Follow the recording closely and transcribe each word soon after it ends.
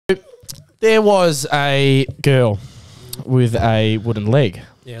There was a girl with a wooden leg.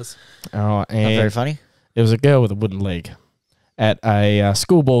 Yes. And Not very funny. there was a girl with a wooden leg at a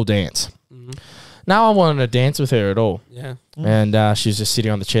school ball dance. Mm-hmm. No one wanted to dance with her at all. Yeah. And she was just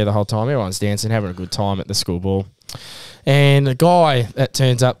sitting on the chair the whole time. Everyone's dancing, having a good time at the school ball. And a guy that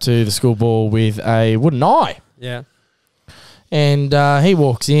turns up to the school ball with a wooden eye. Yeah. And he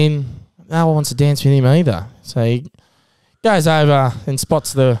walks in. No one wants to dance with him either. So he goes over and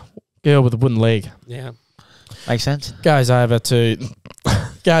spots the girl with the wooden leg. Yeah. Makes sense. Goes over to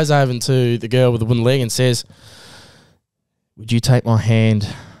the girl with the wooden leg and says, "Would you take my hand,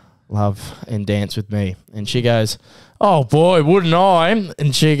 love, and dance with me?" And she goes, "Oh boy, wouldn't I?"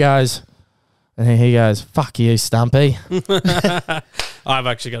 And she goes, and then he goes, "Fuck you, Stumpy." I've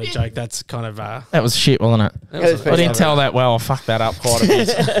actually got a joke that's kind of... That was shit, wasn't it? that was I didn't tell that well. I fucked that up quite a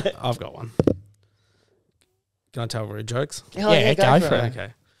bit. I've got one. Can I tell rude jokes? Yeah, go for it.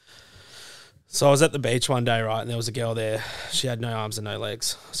 Okay. So I was at the beach one day, right, and there was a girl there. She had no arms and no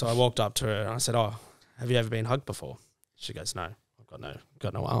legs. So I walked up to her and I said, "Oh, have you ever been hugged before?" She goes, "No, I've got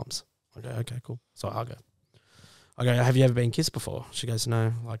no arms." I go, "Okay, cool." So I hug her. I go, "Have you ever been kissed before?" She goes,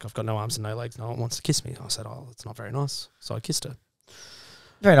 "No, like I've got no arms and no legs. No one wants to kiss me." I said, "Oh, that's not very nice." So I kissed her.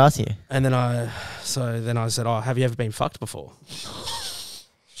 Very nice of you. And then I said, "Oh, have you ever been fucked before?"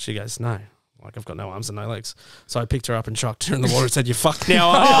 She goes, "No, like I've got no arms and no legs." So I picked her up and chucked her in the water and said, "You're fucked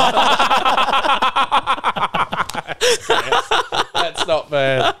now, aren't you?" That's not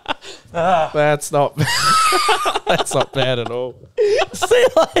bad. That's not bad. That's not bad at all. See you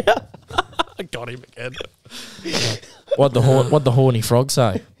later. I got him again. What'd the horny frog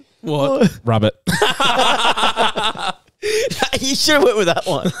say? What? Rub it. You should have went with that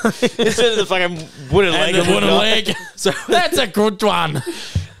one. Instead of the fucking wooden leg. The wooden leg. So that's a good one.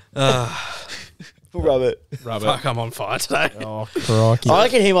 Rub it. Rub Fuck, I'm on fire today. Oh, crikey. I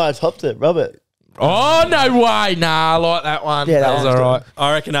reckon he might have topped it. Rub it. Oh, no way. Nah, I like that one. Yeah, that was all right.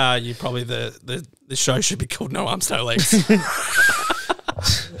 I reckon you probably the show should be called No Arms, No Legs.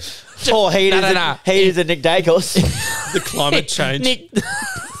 Or he is a Nick Daicos. The climate change. Nick.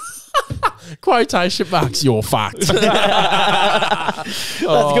 Quotation marks, you're fucked. That's a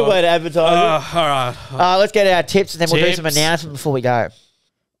good way to advertise it. All right. Let's get our tips and then we'll do some Tips. announcements before we go.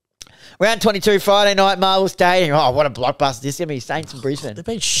 Round 22, Friday night, Marvel Stadium. Oh, what a blockbuster. This is going to be Saints and Brisbane. They've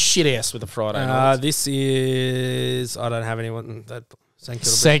been shit ass with the Friday night. This is... I don't have anyone that... St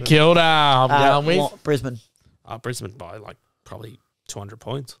Kilda. St Kilda, I'm going with. Brisbane. Brisbane by like probably 200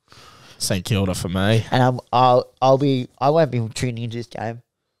 points. St Kilda for me. And I won't be tuning into this game.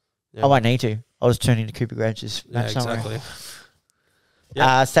 Yeah. I won't need to. I'll just tune into Cooper Grange's match summary. exactly.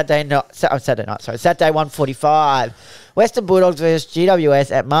 Saturday 1:45. Western Bulldogs versus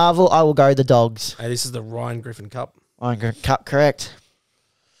GWS at Marvel. I will go the Dogs. Hey, this is the Ryan Griffin Cup. Cup correct.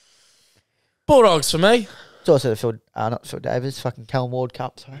 Bulldogs for me. It's also the not Phil Davis, fucking Callum Ward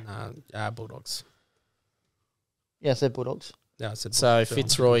Cup. Sorry. Bulldogs. Yeah, I said Bulldogs. Yeah, I said So Bulldogs.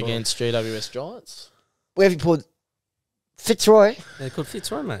 Fitzroy against GWS Giants. Where have you pulled Fitzroy? They're called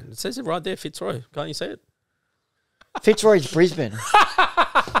Fitzroy, man. It says it right there, Fitzroy. Can't you see it? Fitzroy's Brisbane.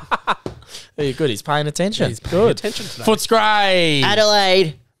 Very good. He's paying attention. He's paying good. attention today. Footscray.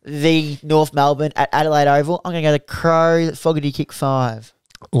 Adelaide v North Melbourne at Adelaide Oval. I'm going to go the Crow Fogarty kick 5.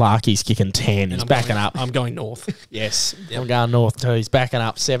 Larky's kicking 10. And He's I'm backing going- up. I'm going north. Yes. Yep. I'm going north too. He's backing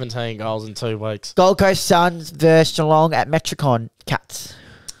up 17 goals in 2 weeks. Gold Coast Suns versus Geelong at Metricon. Cats.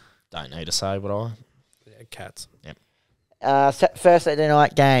 Don't need to say what I. Yeah, Cats. First Saturday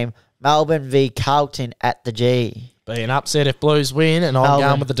night game. Melbourne v Carlton at the G. Be an upset if Blues win, and I'm Melbourne.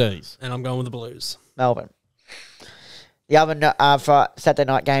 going with the D's. And I'm going with the Blues. Melbourne. The other Saturday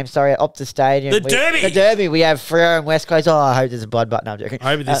night game, at Optus Stadium. Derby! The Derby. We have Freo and West Coast. Oh, I hope there's a bloodbath. No, I'm joking.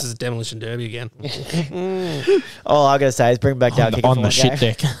 I hope this is a demolition derby again. All I got to say is bring back down On the shit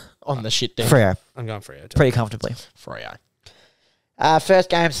deck. On the shit deck. Freo. I'm going Freo too. Pretty comfortably. Freo.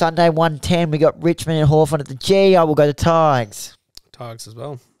 First game Sunday, 1:10. We got Richmond and Hawthorn at the G. I will go to Tigers. Tigers as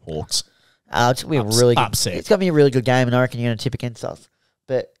well. Hawks. It's going to be a really good upset. It's going to be a really good game, and I reckon you're going to tip against us.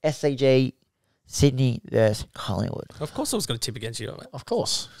 But SCG, Sydney versus Collingwood. Of course I was going to tip against you. Of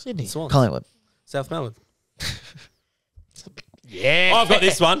course. Sydney. Swans. Collingwood. South Melbourne. Yeah. I've got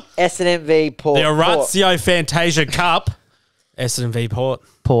this one. Essendon v Port. The Orazio Fantasia Cup. Essendon v Port.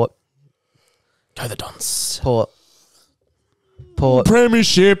 Port. Go the Dons. Port.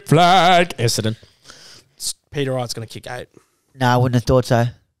 Premiership flag. Essendon. Peter Wright's going to kick 8. No, I wouldn't have thought so.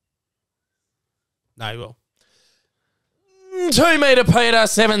 No, he will. 2 metre Peter,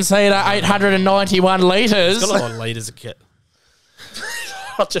 7 seater, 891 litres. He's got a lot of leaders to get.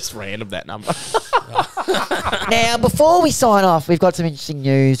 Just random that number. Now, before we sign off, we've got some interesting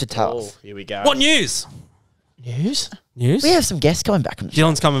news to tell us. Here we go. What news? news? News? We have some guests coming back.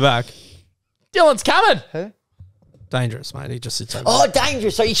 Dylan's coming back. Dylan's coming. Who? Dangerous, mate. He just sits over. Oh,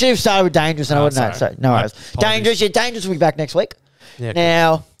 Dangerous. So you should have started with Dangerous and I wouldn't know. sorry. So, no worries. Apologies. Dangerous. Yeah, Dangerous will be back next week. Yeah,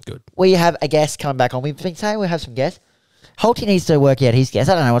 Now, good. we have a guest coming back on. We've been saying we'll have some guests. Holty needs to work out his guest.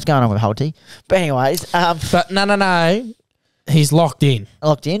 I don't know what's going on with Holty. But anyways, But no. He's locked in.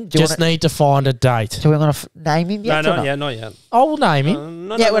 locked in. Just need to find a date. Do we want to name him yet? No, or not yet. Not yet. I will name him.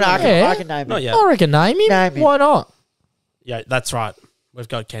 No, Yeah, no, well, no, I no. can, Yeah. I can name Not him. yet. I reckon name him. Name him. Why not? Yeah, that's right. We've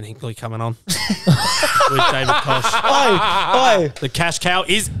got Ken Hinkley coming on with David Kosh. Oh, The cash cow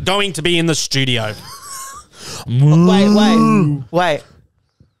is going to be in the studio. wait.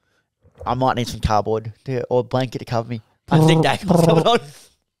 I might need some cardboard or blanket to cover me. I think Daicos coming on.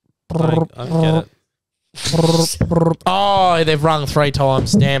 I don't get it. Oh, they've rung 3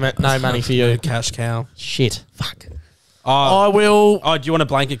 times. Damn it. No money for you. Cash cow. Shit. Fuck. Oh, I will. oh, do you want a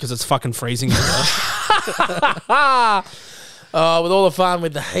blanket because it's fucking freezing? in there? With all the fun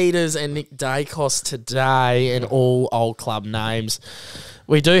with the Heaters and Nick Daicos today and all old club names,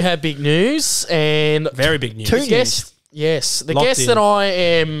 we do have big news and Very big news. Two guest. Yes, the Locked guest in. that I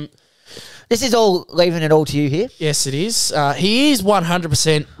am. This is all leaving it all to you here. Yes, it is. He is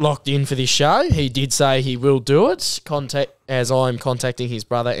 100% locked in for this show. He did say he will do it. As I'm contacting his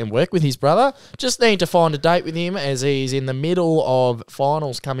brother and work with his brother. Just need to find a date with him as he's in the middle of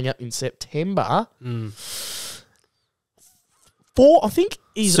finals coming up in September. I think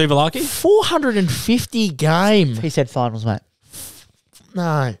he's Suvalaki? 450 game. He said finals, mate.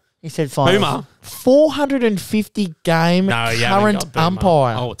 No. He said finals. Boomer. 450 game No, yeah. current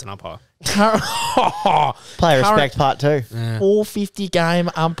umpire. Oh, it's an umpire. Player Current- respect part 2. 450 game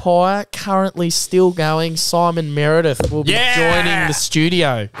umpire, currently still going. Simon Meredith will be Yeah! joining the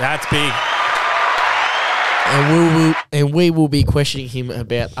studio, That's big. and we will be questioning him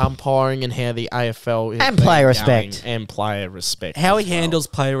about umpiring and how the AFL is And been player going, respect. and player respect. How as he well. handles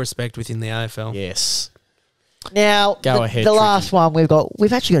player respect within the AFL. Yes. Now, Go ahead, the Tricky. last one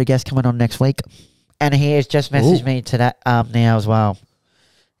we've actually got a guest coming on next week, and he has just messaged me today now as well.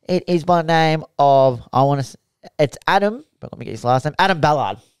 It is by name of it's Adam, but let me get his last name. Adam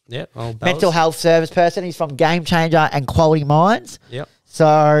Ballard, Yeah. Oh, mental health service person. He's from Game Changer and Quality Minds. Yep.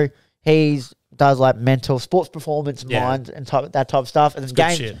 So he's does like mental sports performance Yeah. minds and that type of stuff. And then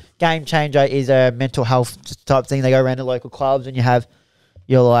good shit. Game Changer is a mental health type thing. They go around to local clubs and you have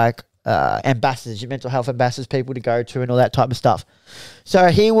your like ambassadors, your mental health ambassadors, people to go to and all that type of stuff. So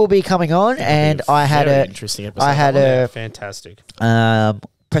he will be coming on, and I had Very a interesting episode. I had Yeah, a fantastic.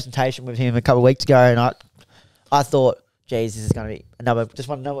 presentation with him a couple of weeks ago, and I thought, geez, this is going to be another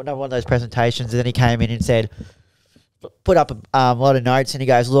one of those presentations. And then he came in and said, put up a lot of notes, and he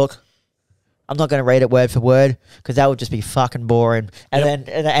goes, look, I'm not going to read it word for word because that would just be fucking boring. And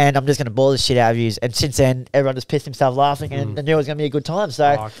then I'm just going to bore the shit out of you. And since then, everyone just pissed himself laughing, and they knew it was going to be a good time. So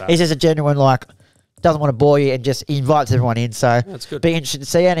like that. he's just a genuine doesn't want to bore you, and just he invites everyone in. So That's good. be interested to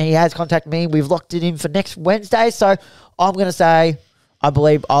see it. And he has contacted me. We've locked it in for next Wednesday. So I'm going to say, I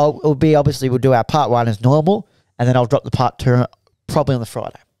believe we'll do our part 1 as normal, and then I'll drop the part 2 probably on the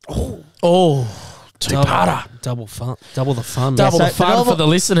Friday. Oh, two-parter. Double fun. Double the fun. Double so the fun normal- for the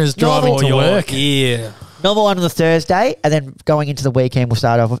listeners driving normal- to work. Yeah. Normal one on the Thursday, and then going into the weekend, we'll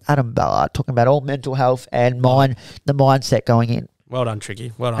start off with Adam Ballard talking about all mental health and the mindset going in. Well done,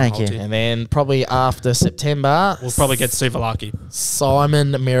 Tricky. Well done, Thank you. Holty. And then probably after September, We'll probably get Suvalaki.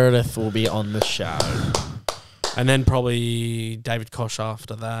 Simon Meredith will be on the show. And then probably David Kosh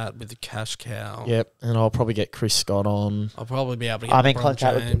after that with the cash cow. Yep, and I'll probably get Chris Scott on. I'll probably be able to get I'm in LeBron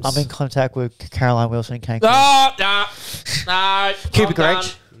contact. James. I'm in contact with Caroline Wilson and Kane. No. Cupid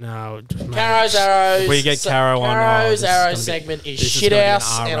Grange. No. Caro's Arrows. We get Caro on. Caro's this is Arrows gonna be- segment is this is shit gonna be an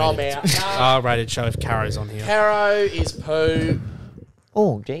house, and I'm R-rated. out. R-rated show if Caro's on here. Caro is poo.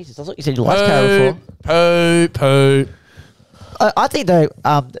 Oh Jesus! I thought you said you liked Caro Poo. before. Poo. I think though.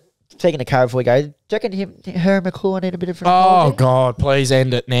 Speaking of Caro, before we go, do you reckon her and McClure need a bit of an Oh apology? God! Please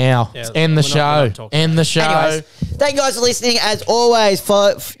end it now. Yeah, End the we're not show. talking End the show. Anyways, thank you guys for listening. As always,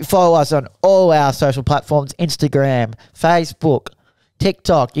 follow us on all our social platforms: Instagram, Facebook,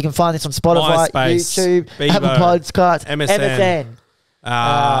 TikTok. You can find this on Spotify, MySpace, YouTube, Bebo, Apple Podcasts, MSN.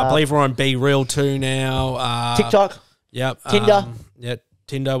 I believe we're on Be Real too now. TikTok, Yep. Tinder. Yeah,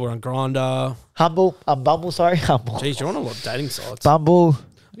 Tinder. We're on Grindr. Bumble. Sorry, Humble. Geez, you're on a lot of dating sites. Bumble.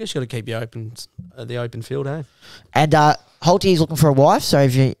 I guess you got to keep you open, the open field, eh? And Holty is looking for a wife, so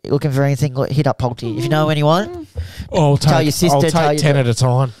if you're looking for anything, hit up Holty. If you know anyone, I'll Tell your sister, I'll tell take your 10 at a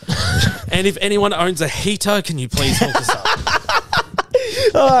time. And if anyone owns a heater, can you please hook us up?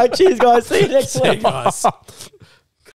 All right, cheers, guys. See you next See you week. guys.